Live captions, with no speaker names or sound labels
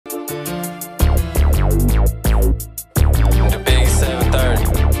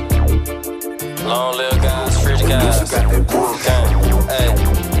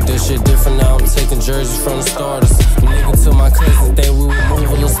This shit different now, I'm taking jerseys from the starters. Nigga to my cousin, think we would move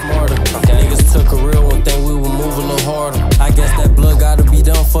a little smarter. Niggas took a real one, think we would move a little harder. I guess that blood gotta be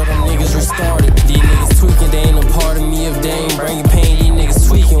done for them niggas restarted. These niggas tweaking, they ain't a part of me if they ain't bringing pain. These niggas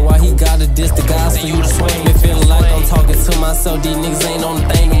tweaking, why he gotta diss the guys for you to swing? Been feeling like I'm talking to myself, these niggas ain't on the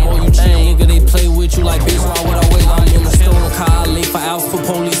thing no more. You chill, nigga, they play with you like bitch, why would I wait? I'm in the stolen car, I late for hours, put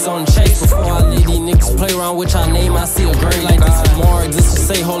police on the chase. Before I leave these niggas play around with your name, I see a grave like this tomorrow. Just to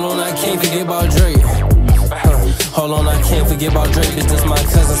say, hold on, I can't forget about Drake. Hold on, I can't forget about Drake, bitch, this my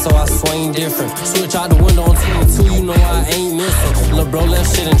cousin, so I swing different. Switch out the window on 22, you know I ain't missing. Lil' bro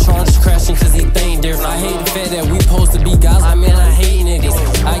left shit in charge, crashing cause he think different. I hate the fact that we supposed to be guys, I mean I hate niggas.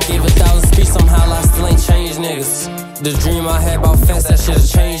 I gave 1,000 speech, somehow I still ain't changed niggas. The dream I had about fast, that shit'll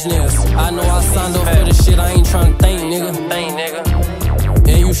change niggas. I know I signed up for this shit, I ain't tryna think, nigga.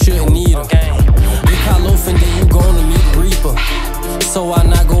 And you shouldn't need him. You call off and then you gonna meet the Reaper. So why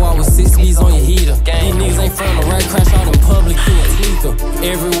not go out with 6 B's on your heater? These niggas ain't from the right, crash out in public, he a tweaker.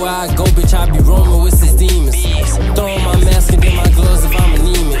 Everywhere I go, bitch, I be roaming with 6 demons. Throwing my mask and then my gloves if I'm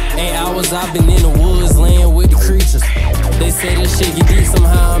anemic. 8 hours I've been in the woods, laying with the creatures. They say this shit get deep,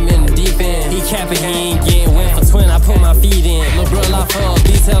 somehow I'm in the deep end. He capping, he ain't getting wet for twin, I put my feet in. Lil' bro lock for a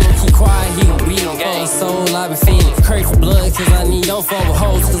beat, tell him keep quiet, he gon' beat him. For a soul, I been fiending. Crave for blood, cause I need, don't fuck with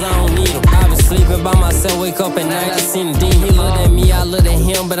hoes, cause I don't need them. I been sleeping by myself, wake up at night, I seen a demon. He looked at me, I looked at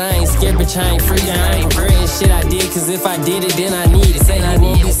him, but I ain't scared, bitch, I ain't freaking. I ain't regretting shit I did, cause if I did it, then I need it. Say I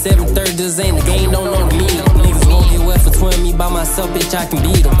won't be 730, this ain't the game, don't know the meaning. Niggas won't get wet for twin, me by myself, bitch, I can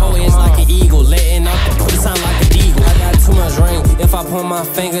beat them. 4 inch like an eagle, letting out the put sound like a deagle. I got too much rain, if I point my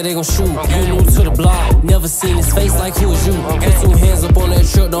finger, they gon' shoot. You new to the block, never seen his face like who is you? Put 2 hands up on that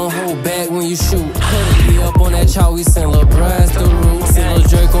truck, don't hold back when you shoot. Put me up on that chalk, we send lil' bruh through the roof. Send lil'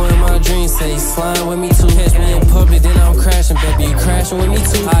 Draco in my dreams, say he's flying with me too. Catch me in public, then I'm crashing, baby, you crashing with me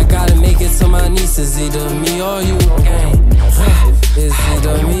too. I gotta make it to my nieces, either me or you. It's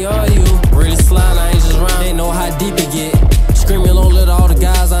either me or you. Really slide, I ain't just round. They know how deep it get. Screaming on lit all the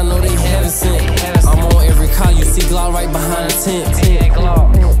guys I know they haven't sent. I'm on every car, you see Glock right behind the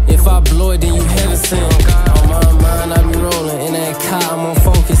tent. If I blow it, then you haven't sent. On my mind, I be rolling. In that car, I'm on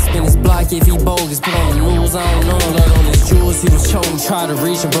focus. Spin his block if he bogus. Put on the news, I don't know. Blood on his jewels, he was choking. Try to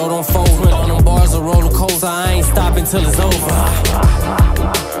reach and bro, don't fold. Went on them bars, a roller coaster. I ain't stopping till it's over. I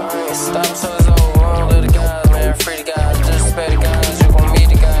ain't stopping till it's over. I don't let the guys, man. Free the guys, disrespect the guys. You gon' meet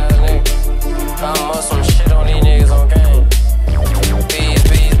the guys, nigga. I'm muscle shit on these niggas on game.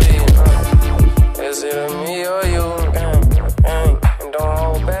 Is it me or you? Gang. And don't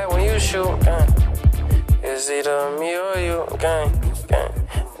hold back when you shoot. Gang. Is it me or you? Gang.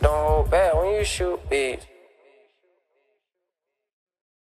 Don't hold back when you shoot. Beat.